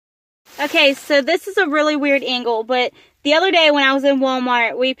Okay, so this is a really weird angle, but the other day when I was in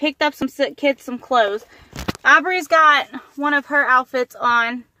Walmart, we picked up some kids some clothes. Aubrey's got one of her outfits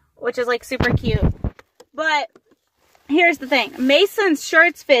on, which is like super cute. But here's the thing. Mason's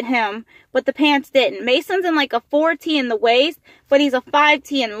shirts fit him, but the pants didn't. Mason's in like a 4T in the waist, but he's a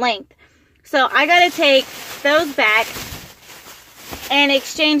 5T in length. So I gotta take those back and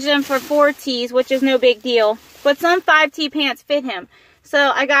exchange them for 4Ts, which is no big deal. But some 5T pants fit him.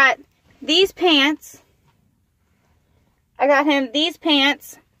 So I got these pants. I got him these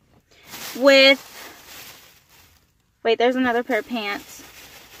pants with, wait, there's another pair of pants.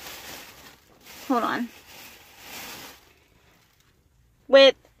 Hold on.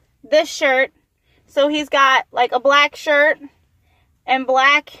 With this shirt. So he's got like a black shirt and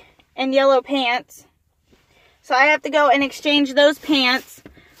black and yellow pants. So I have to go and exchange those pants.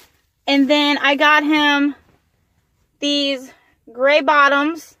 And then I got him these gray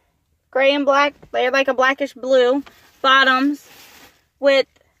bottoms. Gray and black. They're like a blackish blue bottoms with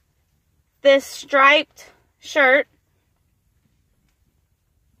this striped shirt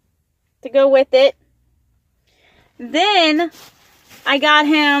to go with it. Then I got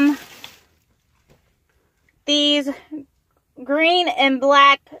him these green and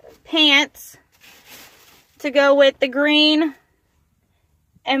black pants to go with the green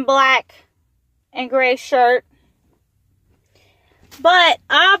and black and gray shirt. But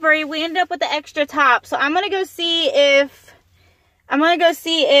Aubrey, we ended up with the extra top, so I'm gonna go see if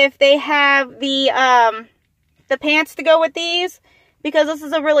they have the pants to go with these, because this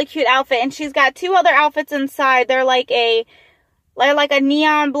is a really cute outfit, and she's got two other outfits inside. They're like a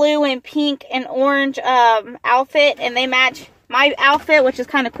neon blue and pink and orange outfit, and they match my outfit, which is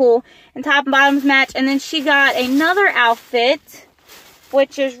kind of cool, and top and bottoms match. And then she got another outfit,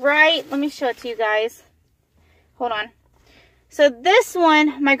 which is right, let me show it to you guys. Hold on. So this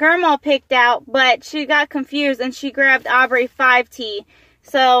one, my grandma picked out, but she got confused and she grabbed Aubrey 5T.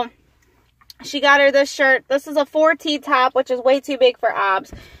 So she got her this shirt. This is a 4T top, which is way too big for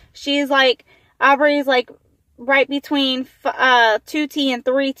Obs. Aubrey's like right between 2T and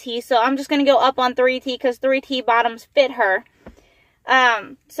 3T. So I'm just going to go up on 3T because 3T bottoms fit her.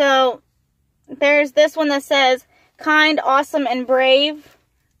 So there's this one that says kind, awesome, and brave.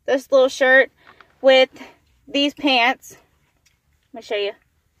 This little shirt with these pants. Let me show you.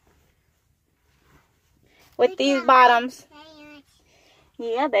 With these bottoms.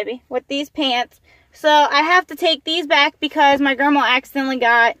 Yeah, baby. With these pants. So I have to take these back because my grandma accidentally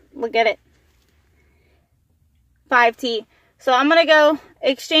got, look at it, 5T. So I'm going to go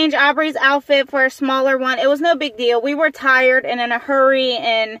exchange Aubrey's outfit for a smaller one. It was no big deal. We were tired and in a hurry,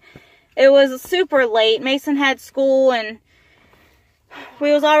 and it was super late. Mason had school, and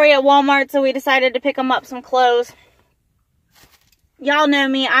we was already at Walmart, so we decided to pick him up some clothes. Y'all know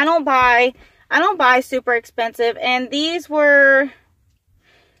me. I don't buy super expensive, and these were,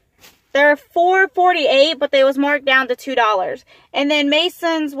 they're $4.48, but they was marked down to $2. And then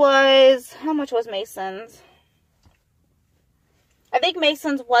Mason's was, how much was Mason's? I think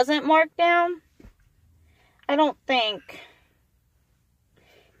Mason's wasn't marked down. I don't think.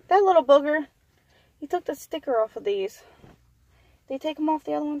 That little booger, he took the sticker off of these. Did he take them off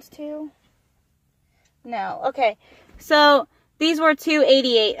the other ones too? No. Okay. So these were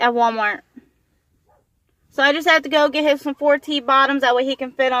 $2.88 at Walmart. So I just have to go get him some 4T bottoms. That way he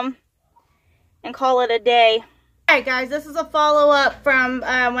can fit them and call it a day. Alright guys, this is a follow-up from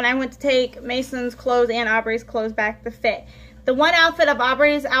when I went to take Mason's clothes and Aubrey's clothes back to fit. The one outfit of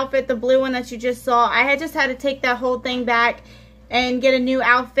Aubrey's outfit, the blue one that you just saw, I had just had to take that whole thing back and get a new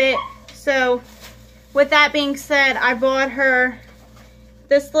outfit. So with that being said, I bought her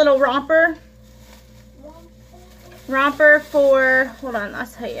this little romper for, hold on, I'll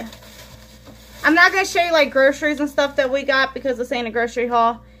tell you. I'm not going to show you like groceries and stuff that we got because this ain't a grocery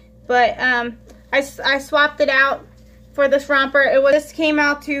haul. But I swapped it out for this romper. This came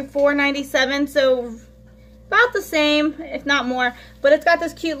out to $4.97, so about the same, if not more. But it's got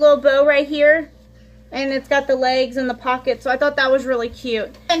this cute little bow right here. And it's got the legs and the pocket, so I thought that was really cute.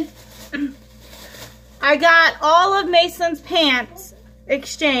 And I got all of Mason's pants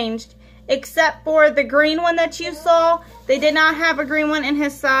exchanged, except for the green one that you saw. They did not have a green one in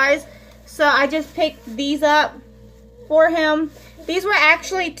his size, so I just picked these up for him. These were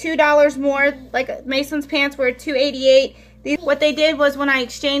actually $2 more. Like Mason's pants were $2.88. What they did was when I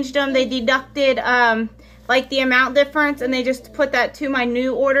exchanged them, they deducted like the amount difference, and they just put that to my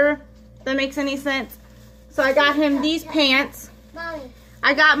new order. If that makes any sense. So I got him these pants.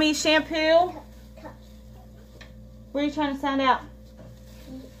 I got me shampoo. What are you trying to sound out?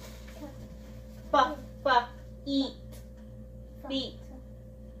 Fuck, eat, feet.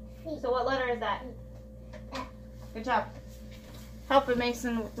 So what letter is that? Good job. Helping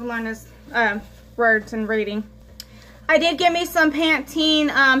Mason learn his words and reading. I did get me some Pantene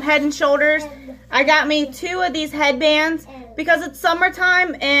Head and Shoulders. I got me 2 of these headbands because it's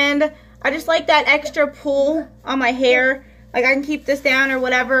summertime and I just like that extra pull on my hair. Like I can keep this down or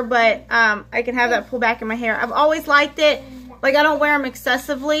whatever, but I can have that pull back in my hair. I've always liked it. Like I don't wear them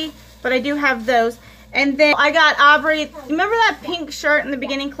excessively, but I do have those. And then I got Aubrey, remember that pink shirt in the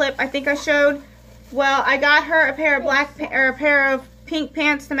beginning clip I think I showed? Well, I got her a pair of a pair of pink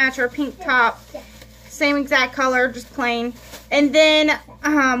pants to match her pink top. Same exact color, just plain. And then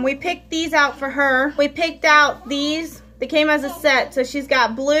we picked these out for her. We picked out these. They came as a set. So she's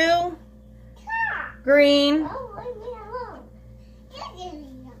got blue, green,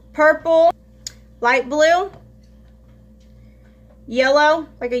 purple, light blue, yellow,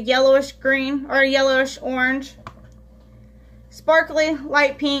 like a yellowish green or a yellowish orange, sparkly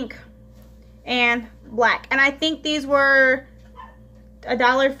light pink, and black. And I think these were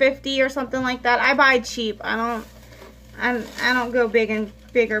 $1.50 or something like that. I buy cheap. I don't go big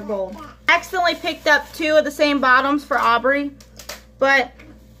or bold. I accidentally picked up 2 of the same bottoms for Aubrey, but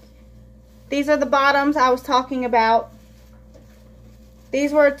these are the bottoms I was talking about.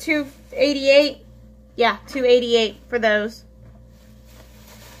 These were $2.88. Yeah, $2.88 for those.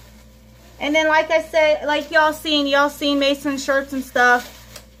 And then like I said, like y'all seen Mason's shirts and stuff.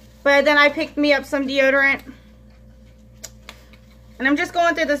 But then I picked me up some deodorant. And I'm just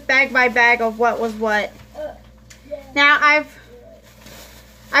going through this bag by bag of what was what. Now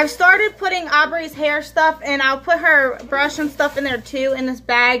I've started putting Aubrey's hair stuff, and I'll put her brush and stuff in there too in this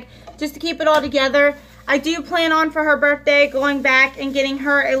bag just to keep it all together. I do plan on for her birthday going back and getting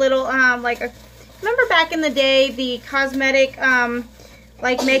her a little remember back in the day the cosmetic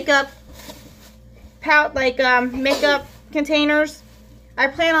like makeup makeup containers. I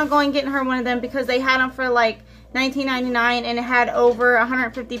plan on going getting her one of them because they had them for like $19.99 and it had over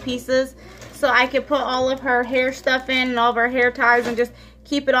 150 pieces, so I could put all of her hair stuff in and all of her hair ties and just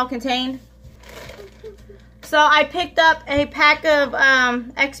keep it all contained. So I picked up a pack of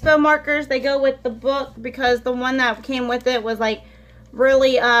Expo markers. They go with the book because the one that came with it was like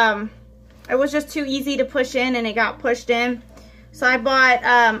really it was just too easy to push in and it got pushed in. So I bought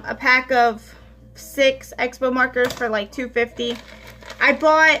a pack of 6 Expo markers for like $2.50. I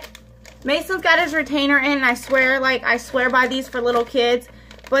bought, Mason's got his retainer in, and I swear by these for little kids,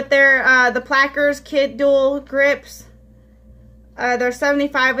 but they're the Plackers Kid Dual Grips. There's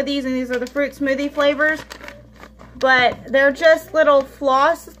 75 of these, and these are the fruit smoothie flavors, but they're just little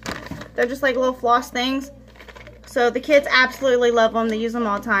floss. They're just like little floss things. So the kids absolutely love them. They use them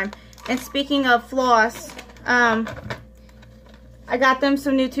all the time. And speaking of floss, I got them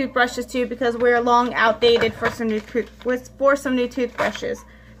some new toothbrushes too because we're long outdated for some new toothbrushes.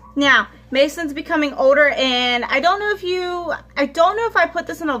 Now, Mason's becoming older, and I don't know if I put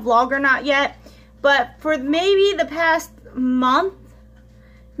this in a vlog or not yet, but for maybe the past month,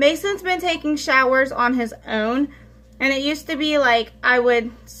 Mason's been taking showers on his own. And it used to be like I would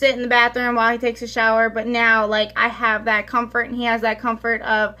sit in the bathroom while he takes a shower, but now like I have that comfort and he has that comfort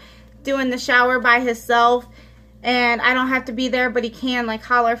of doing the shower by himself, and I don't have to be there, but he can like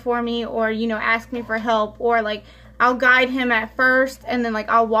holler for me or, you know, ask me for help, or like I'll guide him at first and then like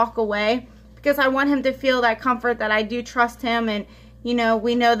I'll walk away because I want him to feel that comfort that I do trust him, and you know,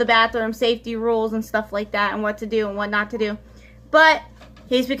 we know the bathroom safety rules and stuff like that and what to do and what not to do. But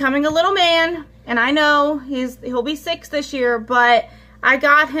he's becoming a little man, and I know he'll be 6 this year, but I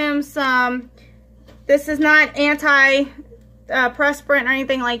got him some, this is not anti-perspirant or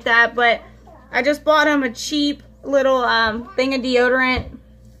anything like that, but I just bought him a cheap little thing of deodorant.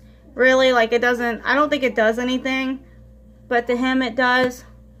 Really, like it doesn't, I don't think it does anything, but to him it does.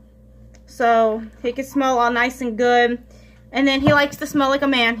 So he can smell all nice and good. And then he likes to smell like a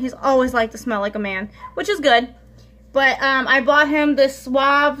man. He's always liked to smell like a man, which is good. But I bought him this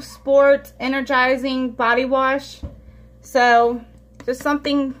Suave Sport Energizing Body Wash. So just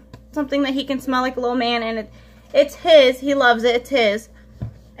something that he can smell like a little man, and it's his. He loves it. It's his.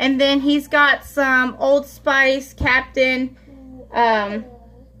 And then he's got some Old Spice Captain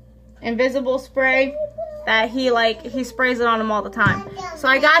Invisible Spray that he sprays it on him all the time. So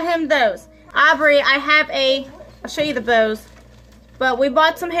I got him those. Aubrey, I'll show you the bows. But we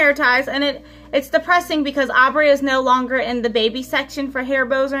bought some hair ties, and it's depressing because Aubrey is no longer in the baby section for hair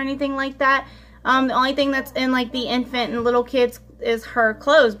bows or anything like that. The only thing that's in like the infant and little kids is her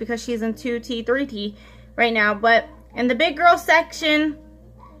clothes because she's in 2T, 3T right now. But in the big girl section,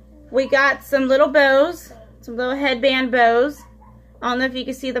 we got some little bows, some little headband bows. I don't know if you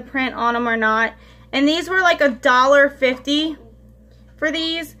can see the print on them or not. And these were like $1.50 for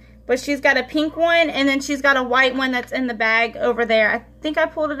these. but she's got a pink one, and then she's got a white one that's in the bag over there. I think I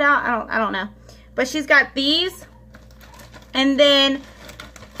pulled it out. I don't know. But she's got these. And then,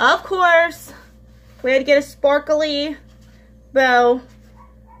 of course, we had to get a sparkly bow.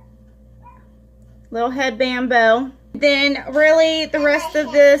 Little headband bow. Then, really, the rest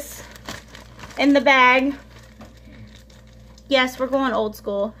of this in the bag. Yes, we're going old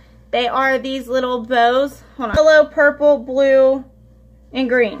school. They are these little bows. Hold on. Yellow, purple, blue, and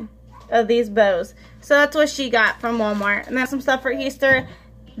green of these bows. So that's what she got from Walmart. And then some stuff for Easter.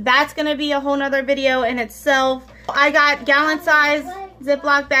 That's going to be a whole nother video in itself. I got gallon size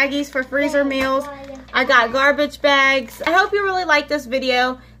Ziploc baggies for freezer meals. I got garbage bags. I hope you really liked this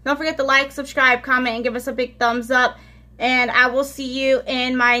video. Don't forget to like, subscribe, comment, and give us a big thumbs up. And I will see you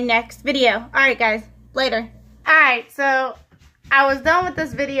in my next video. Alright guys, later. Alright, so I was done with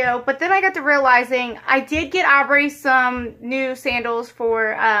this video, but then I got to realizing I did get Aubrey some new sandals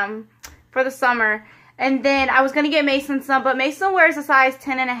for the summer. And then I was going to get Mason some, but Mason wears a size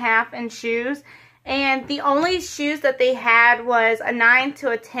 10.5 in shoes. And the only shoes that they had was a 9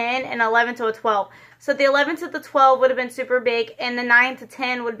 to a 10 and 11 to a 12. So the 11 to the 12 would have been super big, and the 9 to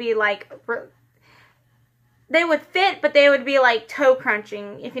 10 would be like, they would fit, but they would be like toe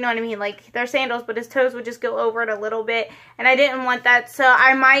crunching, if you know what I mean. Like, they're sandals, but his toes would just go over it a little bit, and I didn't want that. So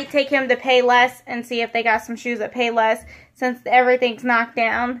I might take him to Payless and see if they got some shoes at Payless, since everything's knocked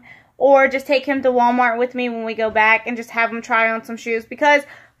down. Or just take him to Walmart with me when we go back and just have him try on some shoes. Because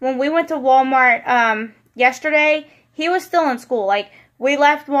when we went to Walmart yesterday, he was still in school. Like, we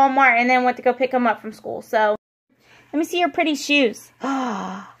left Walmart and then went to go pick him up from school. So, let me see your pretty shoes.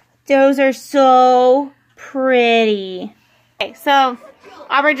 Those are so pretty. Okay, so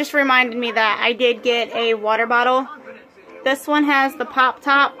Aubrey just reminded me that I did get a water bottle. This one has the pop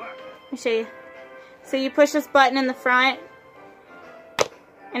top. Let me show you. So you push this button in the front,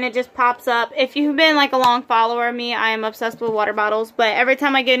 and it just pops up. If you've been like a long follower of me, I am obsessed with water bottles. But every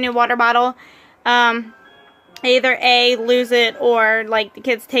time I get a new water bottle, either A, lose it, or like the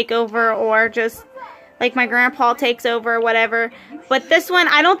kids take over, or just like my grandpa takes over, or whatever. But this one,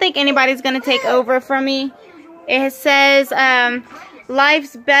 I don't think anybody's going to take over from me. It says,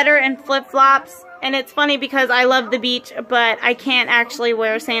 life's better in flip-flops. And it's funny because I love the beach, but I can't actually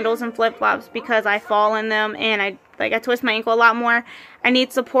wear sandals and flip-flops because I fall in them, and I twist my ankle a lot more. I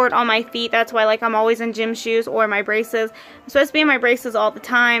need support on my feet. That's why I'm always in gym shoes or my braces. I'm supposed to be in my braces all the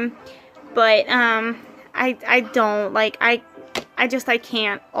time, but I don't. I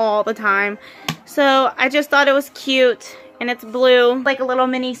can't all the time. So I just thought it was cute, and it's blue, like a little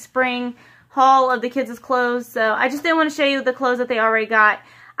mini spring haul of the kids' clothes. So I just didn't want to show you the clothes that they already got.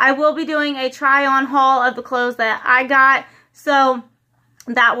 I will be doing a try-on haul of the clothes that I got. So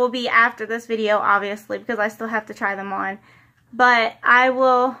that will be after this video, obviously, because I still have to try them on. But I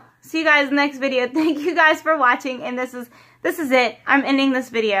will see you guys next video. Thank you guys for watching, and this is it. I'm ending this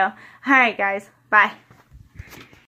video. Alright guys, bye.